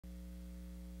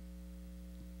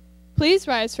Please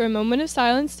rise for a moment of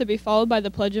silence to be followed by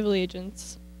the Pledge of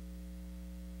Allegiance.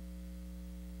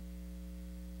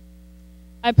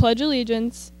 I pledge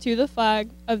allegiance to the flag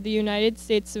of the United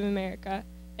States of America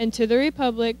and to the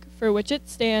republic for which it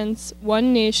stands,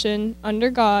 one nation, under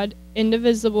God,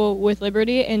 indivisible, with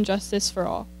liberty and justice for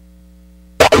all.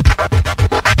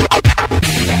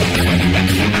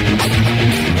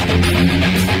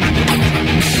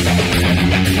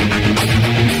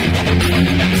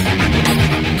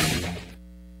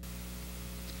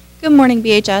 Good morning,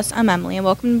 BHS. I'm Emily, and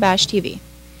welcome to Bash TV.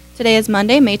 Today is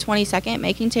Monday, May 22nd,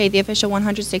 making today the official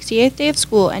 168th day of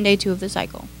school and day 2 of the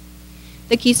cycle.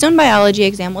 The Keystone Biology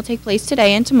exam will take place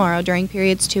today and tomorrow during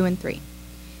periods 2 and 3.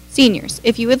 Seniors,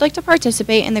 if you would like to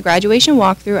participate in the graduation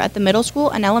walkthrough at the middle school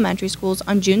and elementary schools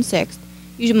on June 6th,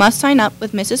 you must sign up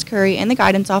with Mrs. Curry in the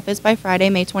guidance office by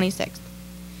Friday, May 26th.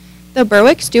 The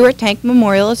Berwick Stewart Tank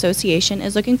Memorial Association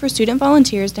is looking for student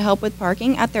volunteers to help with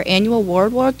parking at their annual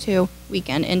World War II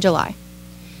weekend in July.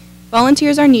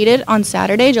 Volunteers are needed on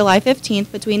Saturday, July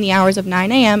 15th between the hours of 9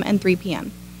 a.m. and 3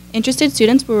 p.m. Interested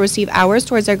students will receive hours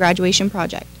towards their graduation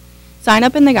project. Sign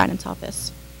up in the guidance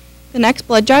office. The next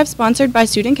blood drive, sponsored by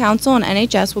Student Council and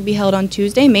NHS, will be held on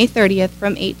Tuesday, May 30th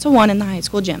from 8 to 1 in the high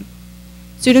school gym.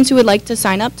 Students who would like to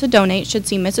sign up to donate should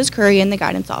see Mrs. Curry in the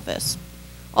guidance office.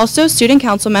 Also, Student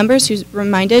Council members who are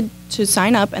reminded to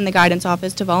sign up in the guidance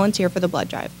office to volunteer for the blood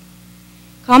drive.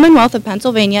 Commonwealth of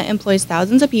Pennsylvania employs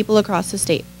thousands of people across the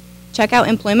state. Check out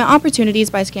employment opportunities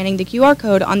by scanning the QR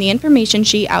code on the information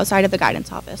sheet outside of the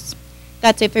guidance office.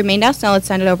 That's it for me. Now let's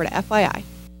send it over to FYI.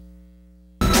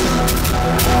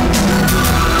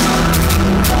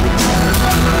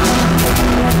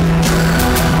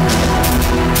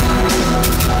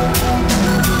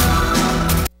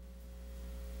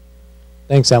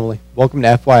 Thanks, Emily. Welcome to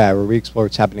FYI, where we explore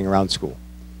what's happening around school.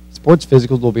 Sports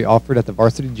physicals will be offered at the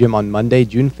varsity gym on Monday,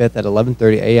 June 5th at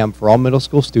 11:30 a.m. for all middle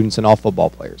school students and all football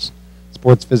players.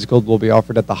 Sports physicals will be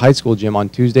offered at the high school gym on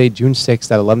Tuesday, June 6th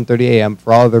at 11:30 a.m.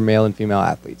 for all other male and female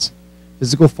athletes.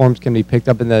 Physical forms can be picked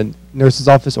up in the nurse's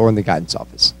office or in the guidance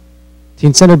office.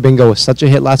 Teen Center Bingo was such a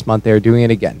hit last month, they are doing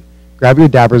it again. Grab your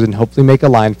dabbers and hopefully make a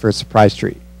line for a surprise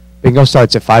treat. Bingo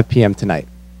starts at 5 p.m. tonight.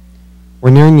 We're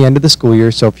nearing the end of the school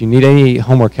year, so if you need any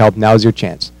homework help, now is your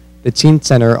chance. The Teen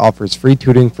Center offers free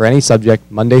tutoring for any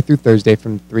subject Monday through Thursday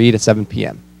from 3 to 7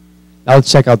 p.m. Now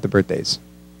let's check out the birthdays.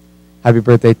 Happy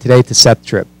birthday today to Seth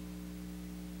Tripp.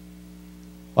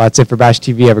 Well, that's it for Bash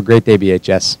TV. Have a great day,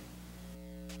 BHS.